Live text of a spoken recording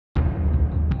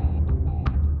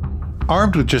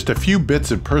Armed with just a few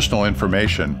bits of personal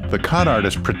information, the con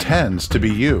artist pretends to be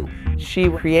you. She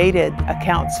created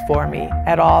accounts for me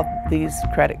at all these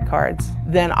credit cards.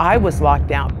 Then I was locked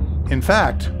down. In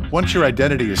fact, once your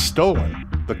identity is stolen,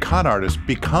 the con artist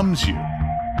becomes you.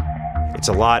 It's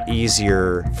a lot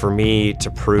easier for me to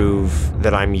prove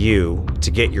that I'm you to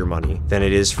get your money than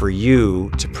it is for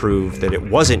you to prove that it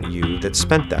wasn't you that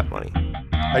spent that money.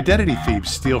 Identity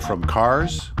thieves steal from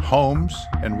cars, homes,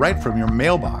 and right from your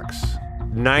mailbox.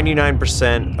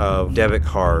 99% of debit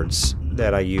cards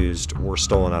that I used were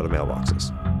stolen out of mailboxes.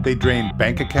 They drain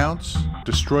bank accounts,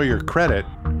 destroy your credit,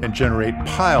 and generate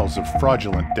piles of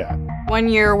fraudulent debt. 1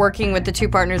 year working with the two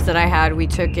partners that I had, we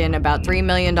took in about $3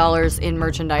 million in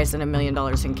merchandise and $1 million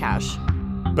in cash.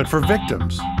 But for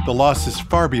victims, the loss is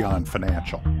far beyond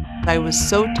financial. I was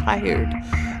so tired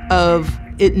of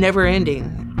it never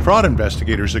ending. Fraud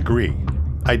investigators agree.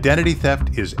 Identity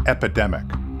theft is epidemic,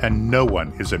 and no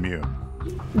one is immune.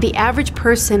 The average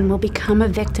person will become a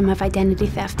victim of identity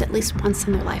theft at least once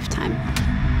in their lifetime.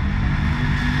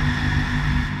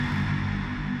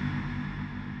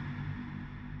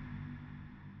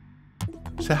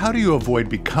 So how do you avoid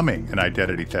becoming an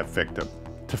identity theft victim?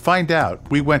 To find out,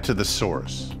 we went to the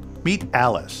source. Meet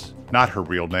Alice, not her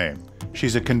real name.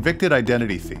 She's a convicted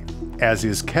identity thief, as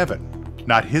is Kevin,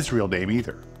 not his real name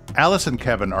either. Alice and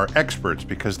Kevin are experts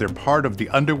because they're part of the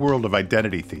underworld of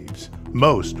identity thieves,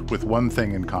 most with one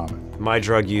thing in common. My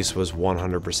drug use was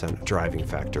 100% a driving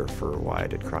factor for why I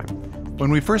did crime. When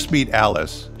we first meet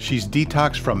Alice, she's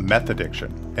detoxed from meth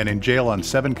addiction and in jail on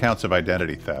 7 counts of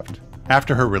identity theft.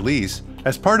 After her release,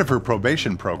 as part of her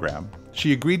probation program,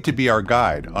 she agreed to be our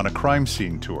guide on a crime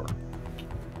scene tour.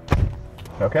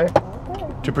 Okay.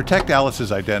 To protect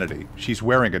Alice's identity, she's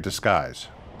wearing a disguise.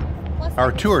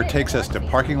 Our tour takes us to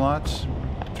parking lots,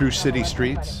 through city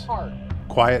streets,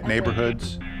 quiet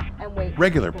neighborhoods,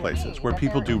 regular places where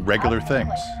people do regular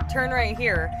things. Turn right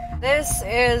here. This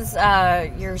is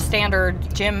your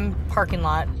standard gym parking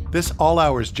lot. This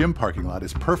all-hours gym parking lot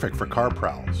is perfect for car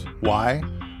prowls. Why?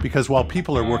 Because while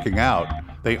people are working out,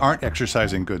 they aren't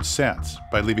exercising good sense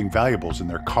by leaving valuables in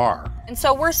their car. And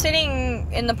so we're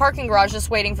sitting in the parking garage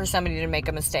just waiting for somebody to make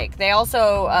a mistake. They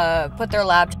also put their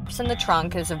laptops in the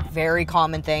trunk, is a very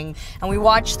common thing, and we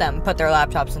watch them put their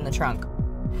laptops in the trunk.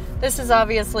 This is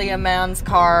obviously a man's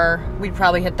car. We'd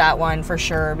probably hit that one for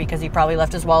sure because he probably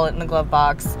left his wallet in the glove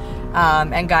box.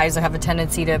 And guys have a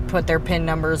tendency to put their PIN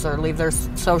numbers or leave their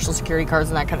social security cards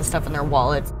and that kind of stuff in their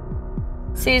wallets.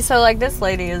 See, so like this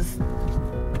lady is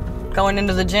going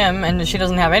into the gym and she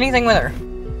doesn't have anything with her.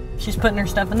 She's putting her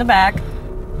stuff in the back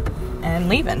and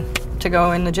leaving to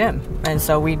go in the gym. And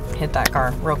so we hit that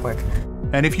car real quick.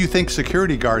 And if you think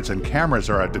security guards and cameras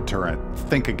are a deterrent,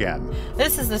 think again.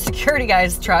 This is the security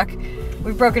guy's truck.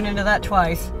 We've broken into that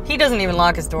twice. He doesn't even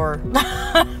lock his door.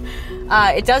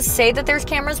 It does say that there's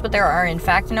cameras, but there are in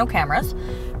fact no cameras.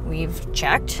 We've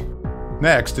checked.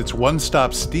 Next, it's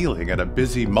one-stop stealing at a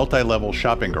busy multi-level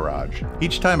shopping garage.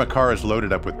 Each time a car is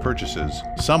loaded up with purchases,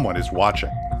 someone is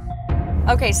watching.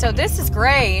 Okay, so this is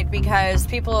great because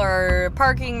people are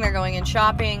parking, they're going in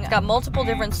shopping. It's got multiple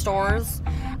different stores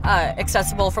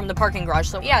accessible from the parking garage.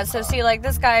 So yeah, so see, like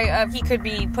this guy, he could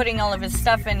be putting all of his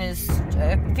stuff in his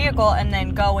vehicle and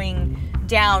then going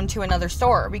down to another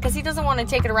store because he doesn't want to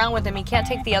take it around with him. He can't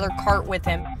take the other cart with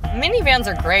him. Minivans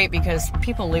are great because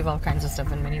people leave all kinds of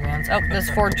stuff in minivans. Oh, this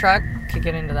Ford truck could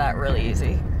get into that really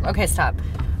easy. Okay, stop.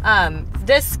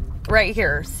 This right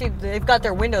here, see, they've got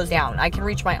their windows down. I can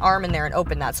reach my arm in there and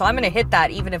open that. So I'm going to hit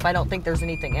that even if I don't think there's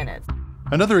anything in it.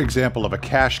 Another example of a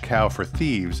cash cow for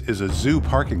thieves is a zoo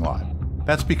parking lot.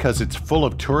 That's because it's full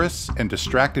of tourists and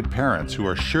distracted parents who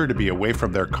are sure to be away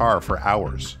from their car for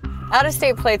hours.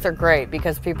 Out-of-state plates are great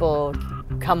because people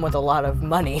come with a lot of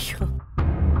money.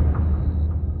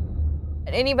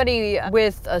 Anybody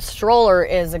with a stroller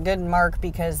is a good mark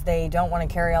because they don't want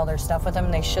to carry all their stuff with them.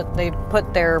 They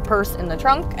put their purse in the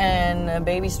trunk and a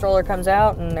baby stroller comes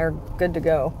out and they're good to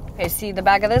go. Okay, see, the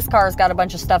back of this car's got a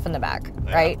bunch of stuff in the back,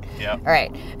 right? Yeah. All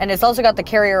right, and it's also got the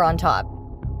carrier on top.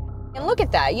 And look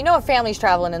at that, you know a family's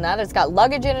traveling in that. It's got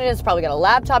luggage in it, it's probably got a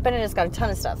laptop in it, it's got a ton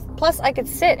of stuff. Plus, I could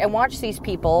sit and watch these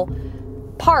people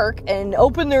park and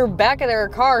open their back of their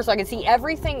car so I can see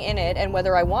everything in it and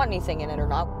whether I want anything in it or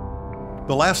not.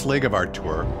 The last leg of our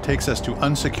tour takes us to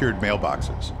unsecured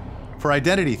mailboxes. For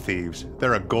identity thieves,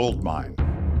 they're a gold mine.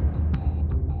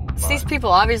 These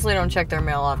people obviously don't check their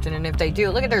mail often, and if they do,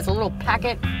 look at there's a little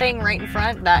packet thing right in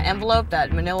front, that envelope,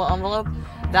 that manila envelope,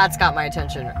 that's got my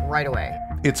attention right away.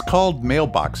 It's called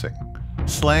mailboxing,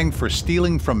 slang for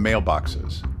stealing from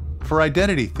mailboxes. For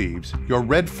identity thieves, your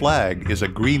red flag is a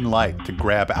green light to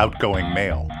grab outgoing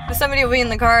mail. Somebody will be in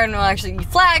the car and will actually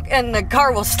flag, and the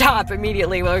car will stop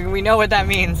immediately. We know what that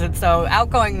means. And so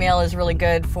outgoing mail is really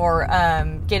good for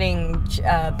getting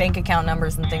bank account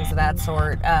numbers and things of that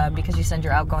sort, because you send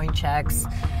your outgoing checks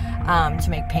to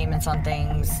make payments on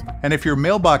things. And if your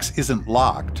mailbox isn't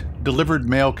locked, delivered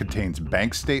mail contains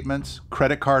bank statements,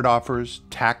 credit card offers,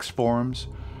 tax forms.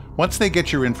 Once they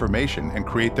get your information and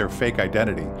create their fake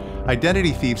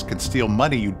identity thieves can steal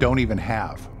money you don't even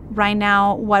have. Right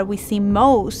now, what we see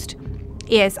most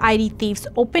is ID thieves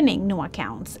opening new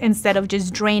accounts instead of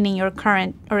just draining your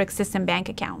current or existing bank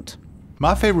account.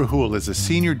 Mafe Rahul is a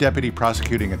senior deputy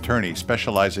prosecuting attorney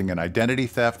specializing in identity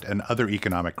theft and other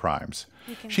economic crimes.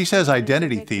 She says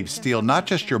identity thieves steal not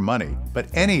just your money, but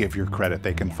any of your credit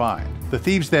they can find. The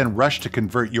thieves then rush to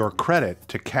convert your credit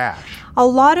to cash. A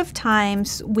lot of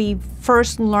times we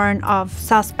first learn of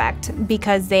suspect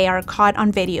because they are caught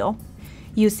on video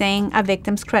using a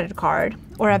victim's credit card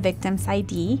or a victim's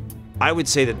ID. I would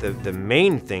say that the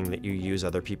main thing that you use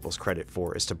other people's credit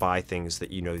for is to buy things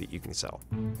that you know that you can sell.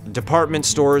 Department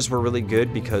stores were really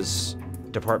good because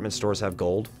department stores have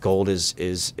gold. Gold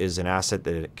is an asset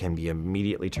that can be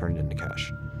immediately turned into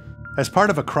cash. As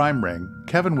part of a crime ring,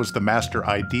 Kevin was the master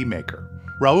ID maker.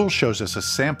 Rahul shows us a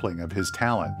sampling of his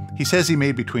talent. He says he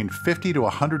made between $50,000 to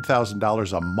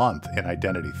 $100,000 a month in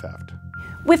identity theft.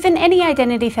 Within any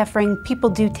identity theft ring, people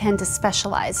do tend to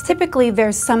specialize. Typically,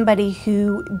 there's somebody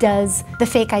who does the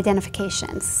fake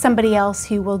identifications, somebody else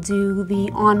who will do the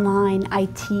online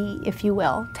IT, if you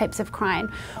will, types of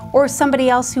crime, or somebody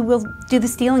else who will do the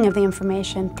stealing of the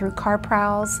information through car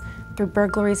prowls, through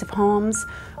burglaries of homes,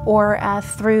 or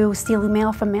through stealing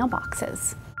mail from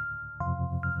mailboxes.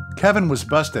 Kevin was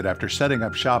busted after setting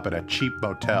up shop at a cheap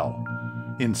motel.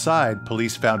 Inside,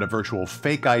 police found a virtual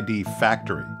fake ID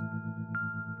factory.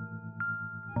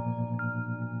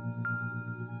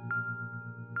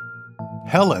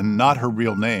 Helen, not her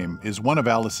real name, is one of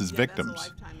Alice's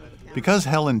victims. Because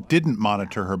Helen didn't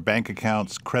monitor her bank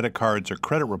accounts, credit cards, or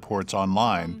credit reports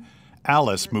online,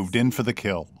 Alice moved in for the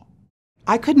kill.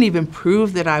 I couldn't even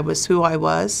prove that I was who I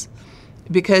was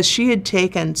because she had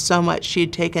taken so much. She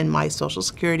had taken my social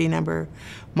security number,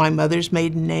 my mother's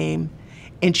maiden name,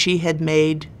 and she had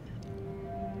made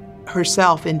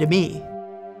herself into me.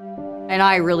 And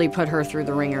I really put her through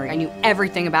the ringer. I knew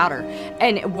everything about her.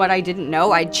 And what I didn't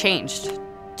know, I changed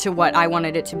to what I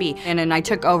wanted it to be. And then I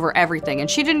took over everything. And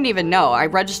she didn't even know. I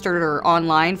registered her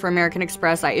online for American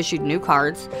Express. I issued new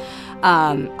cards.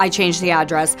 I changed the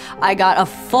address. I got a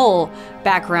full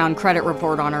background credit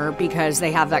report on her because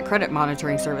they have that credit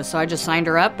monitoring service. So I just signed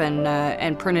her up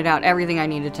and printed out everything I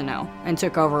needed to know and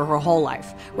took over her whole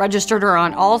life. Registered her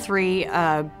on all three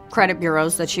credit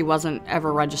bureaus that she wasn't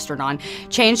ever registered on.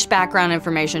 Changed background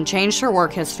information, changed her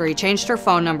work history, changed her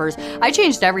phone numbers. I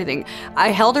changed everything. I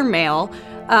held her mail.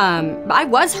 I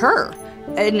was her,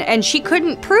 and she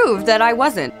couldn't prove that I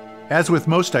wasn't. As with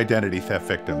most identity theft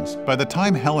victims, by the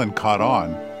time Helen caught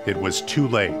on, it was too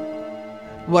late.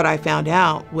 What I found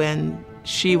out when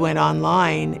she went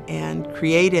online and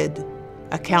created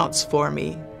accounts for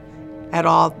me at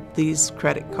all these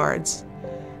credit cards,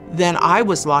 then I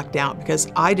was locked out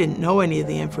because I didn't know any of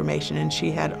the information, and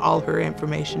she had all her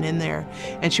information in there.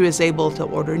 And she was able to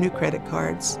order new credit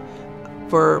cards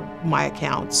for my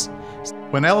accounts.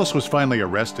 When Alice was finally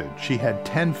arrested, she had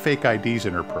 10 fake IDs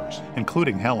in her purse,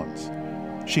 including Helen's.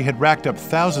 She had racked up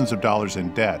thousands of dollars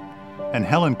in debt, and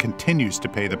Helen continues to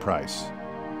pay the price.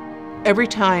 Every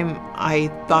time I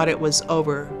thought it was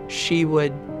over, she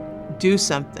would do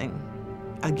something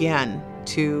again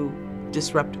to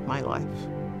disrupt my life.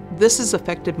 This has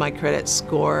affected my credit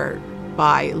score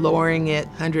by lowering it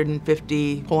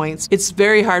 150 points. It's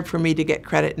very hard for me to get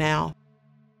credit now.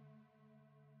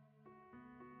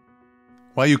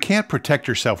 While you can't protect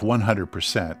yourself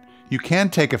 100%, you can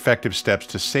take effective steps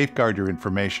to safeguard your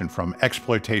information from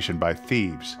exploitation by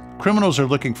thieves. Criminals are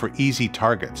looking for easy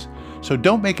targets, so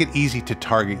don't make it easy to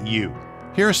target you.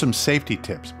 Here are some safety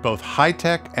tips, both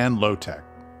high-tech and low-tech.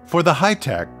 For the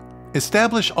high-tech,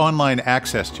 establish online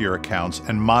access to your accounts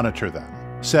and monitor them.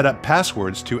 Set up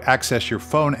passwords to access your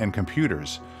phone and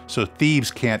computers, so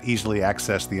thieves can't easily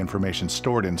access the information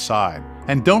stored inside.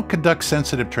 And don't conduct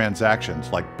sensitive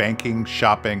transactions like banking,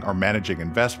 shopping, or managing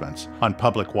investments on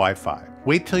public Wi-Fi.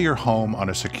 Wait till you're home on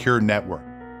a secure network.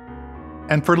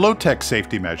 And for low-tech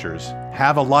safety measures,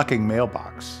 have a locking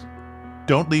mailbox.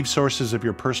 Don't leave sources of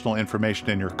your personal information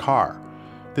in your car.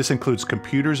 This includes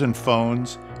computers and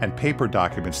phones and paper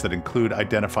documents that include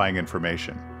identifying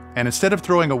information. And instead of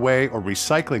throwing away or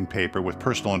recycling paper with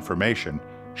personal information,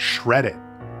 shred it.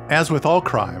 As with all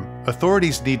crime,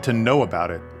 authorities need to know about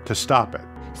it to stop it.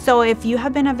 So if you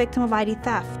have been a victim of ID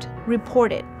theft,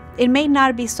 report it. It may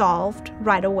not be solved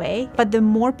right away, but the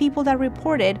more people that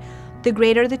report it, the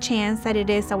greater the chance that it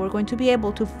is that we're going to be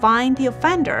able to find the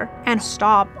offender and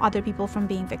stop other people from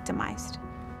being victimized.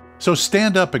 So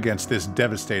stand up against this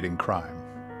devastating crime.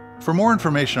 For more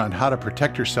information on how to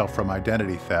protect yourself from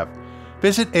identity theft,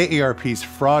 visit AARP's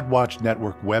Fraud Watch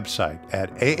Network website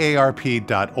at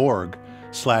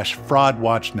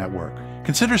aarp.org/fraudwatchnetwork.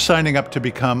 Consider signing up to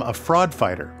become a fraud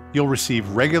fighter. You'll receive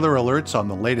regular alerts on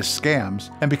the latest scams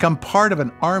and become part of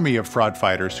an army of fraud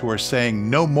fighters who are saying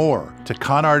no more to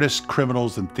con artists,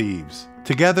 criminals, and thieves.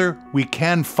 Together, we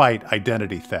can fight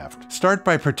identity theft. Start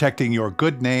by protecting your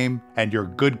good name and your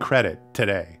good credit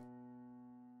today.